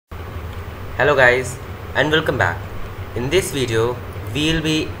Hello guys and welcome back. In this video we'll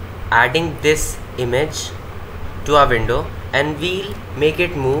be adding this image to our window and we'll make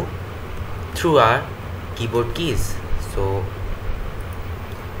it move through our keyboard keys. So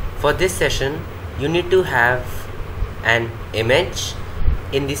for this session you need to have an image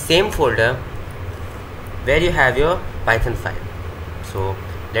in the same folder where you have your Python file. So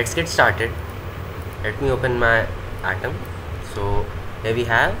let's get started. Let me open my Atom. So here we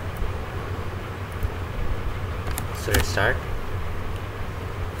have. So let's start.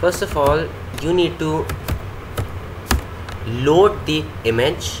 First of all, you need to load the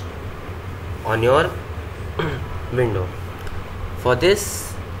image on your window. For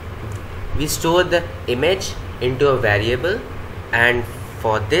this, we store the image into a variable, and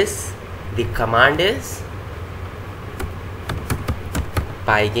for this, the command is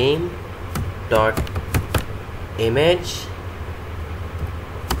pygame dot image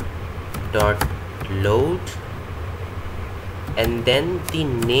dot load and then the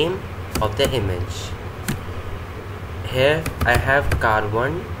name of the image. Here I have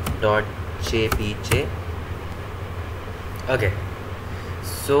car1.jpj. Okay,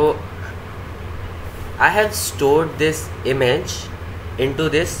 so I have stored this image into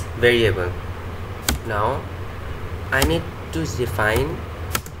this variable. Now I need to define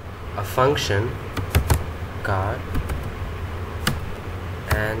a function car,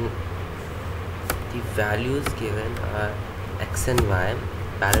 and the values given are x and y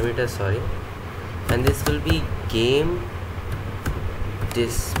parameters, and this will be game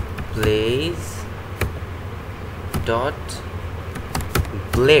displays dot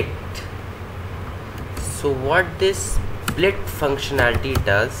split. So what this split functionality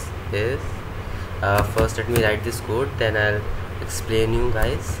does is, first let me write this code, then I'll explain you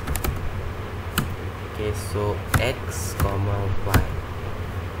guys. Okay, so x comma y.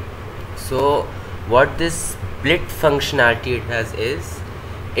 So what this split functionality does is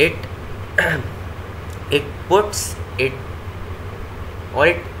it puts it, or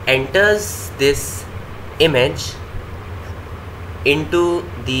it enters this image into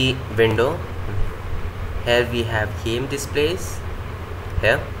the window. Here we have game displays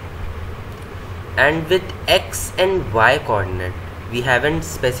here, and with x and y coordinate. We haven't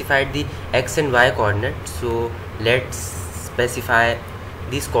specified the x and y coordinate, so let's specify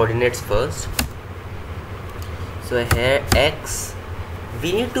these coordinates first. So here x,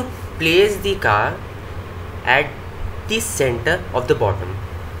 we need to place the car at the center of the bottom.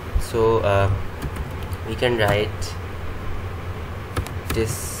 So we can write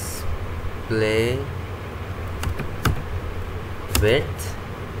display width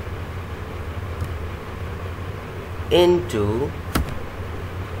into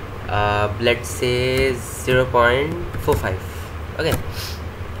let's say 0.45. okay,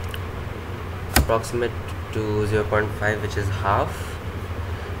 approximate to 0.5, which is half,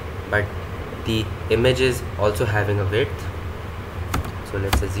 but the image is also having a width, so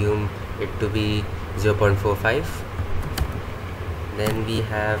let's assume it to be 0.45. Then we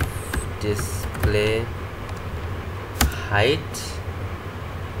have display height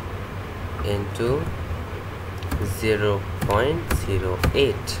into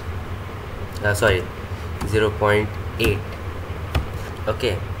 0.08, 0.8.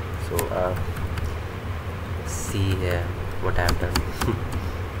 okay, so see here what I have done.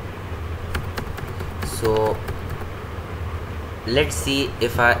 So let's see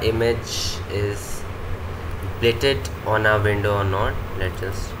if our image is splitted on our window or not. Let's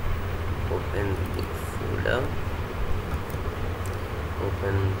just open the folder,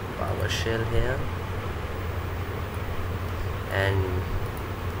 open PowerShell here, and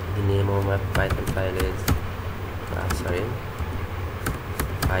the name of my Python file is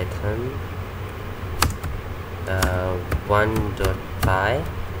Python 1.py.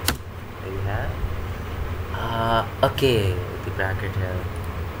 we have okay, the bracket here,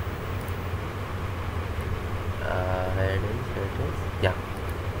 here it is, yeah,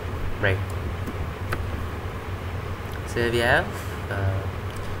 right. So here we have,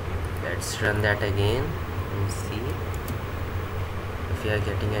 let's run that again and see if we are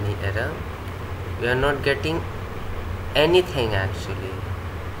getting any error. We are not getting anything actually.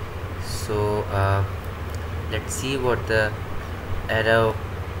 So let's see what the error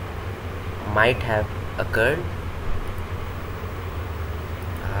might have occurred.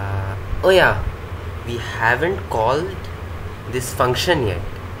 Oh yeah, we haven't called this function yet.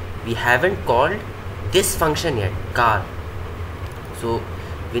 We haven't called this function yet, car. So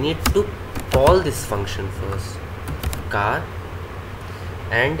we need to call this function first, car,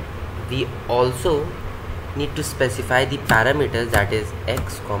 and we also need to specify the parameters, that is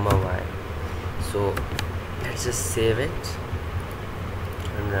x comma y. So let's just save it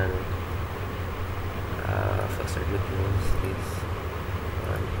and run it. First let me close this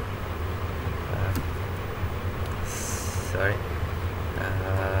one. Sorry,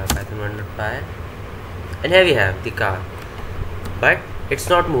 Python 1.py, and here we have the car, but it's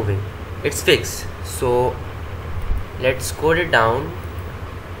not moving, it's fixed. So let's code it down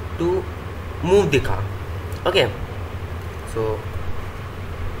to move the car. Okay, so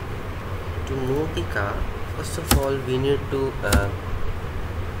to move the car, first of all we need to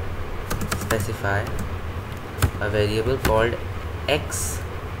specify a variable called x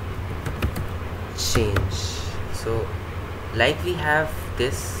change. So like we have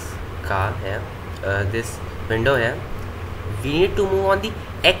this car here, this window here, we need to move on the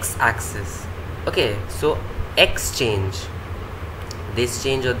x axis. Okay, so x change, this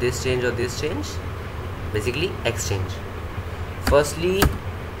change or this change or this change, basically x change. Firstly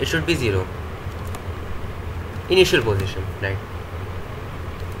it should be 0, initial position, right?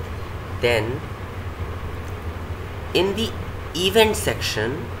 Then in the event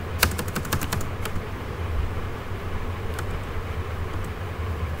section,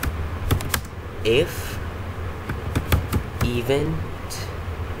 if event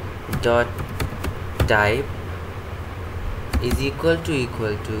dot type is equal to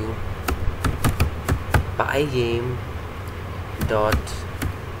Pygame dot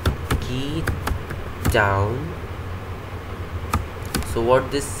key down. So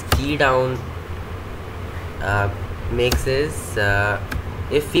what this key down makes is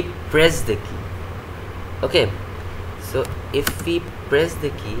if we press the key. Okay, so if we press the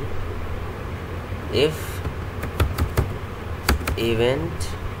key, if event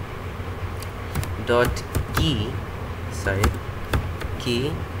dot key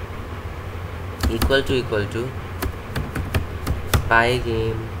equal to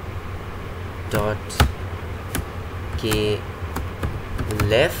Pygame dot k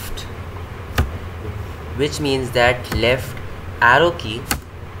left, which means that left arrow key,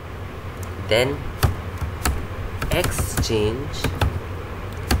 then x change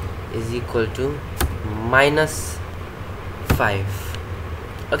is equal to -5.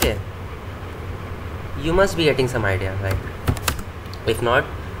 Okay, you must be getting some idea, right? If not,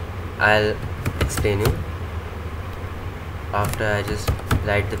 I'll explain you after I just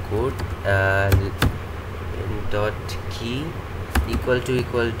write the code. Dot key equal to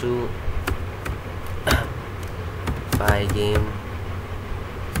Pygame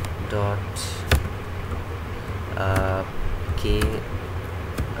dot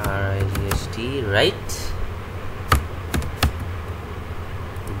krist, right?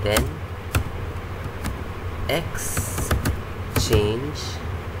 Then x change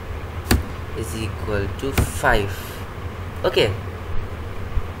is equal to 5. Okay,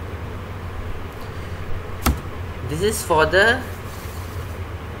 this is for the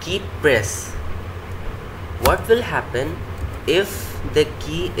key press. What will happen if the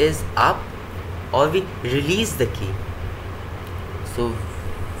key is up or we release the key? So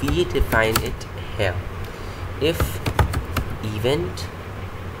we define it here. If event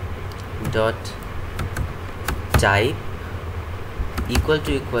dot type equal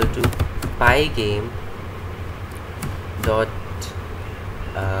to Pygame dot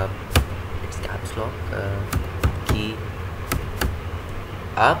it's caps lock key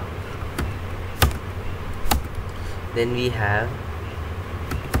up, then we have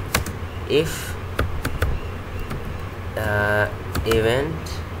if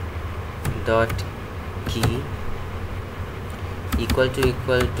event dot key equal to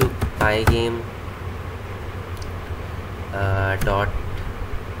Pygame dot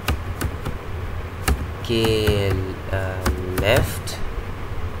k left,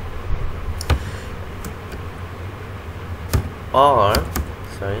 or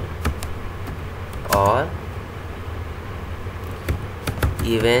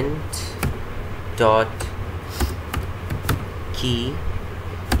event dot key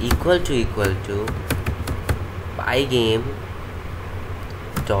equal to Pygame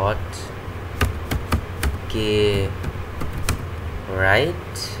dot k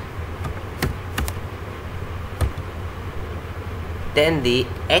right, then the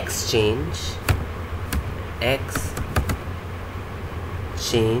x change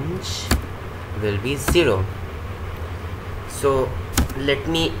will be 0. So let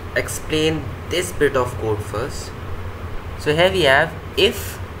me explain this bit of code first. So here we have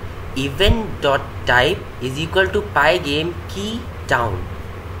if event dot type is equal to Pygame key down.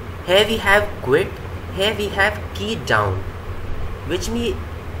 Here we have quit, here we have key down, which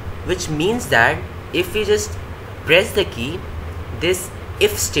means that if we just press the key, this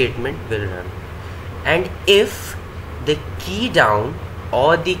if statement will run. and if the key down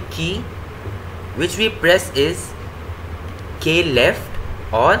or the key which we press is K left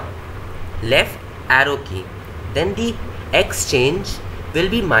or left arrow key, then the exchange will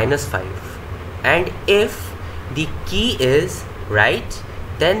be -5, and if the key is right,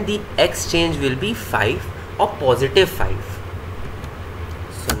 then the exchange will be 5 or +5.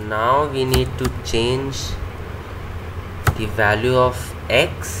 So now we need to change the value of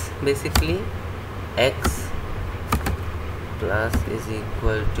x. Basically x plus is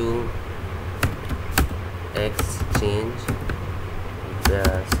equal to exchange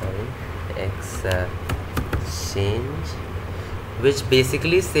exchange, which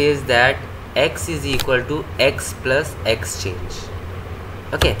basically says that x is equal to x plus exchange.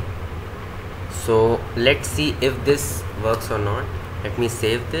 Okay, so let's see if this works or not. Let me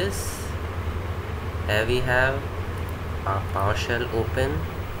save this. Here we have our PowerShell open,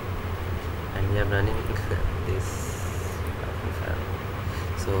 and we are running this.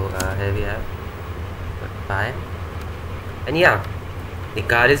 So here we have Py, and yeah, the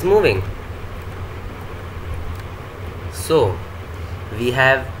car is moving. So we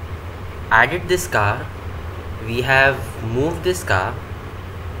have added this car, we have moved this car.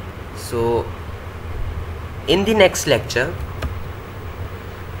 So in the next lecture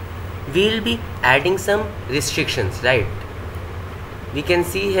we'll be adding some restrictions, right? We can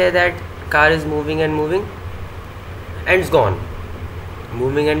see here that car is moving and moving and it's gone,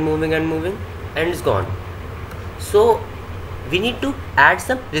 moving and moving and moving and it's gone. So we need to add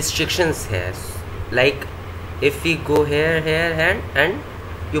some restrictions here, like if we go here and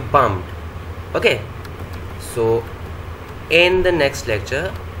you bumped. Okay, so in the next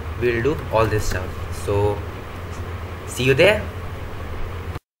lecture we'll do all this stuff. So see you there.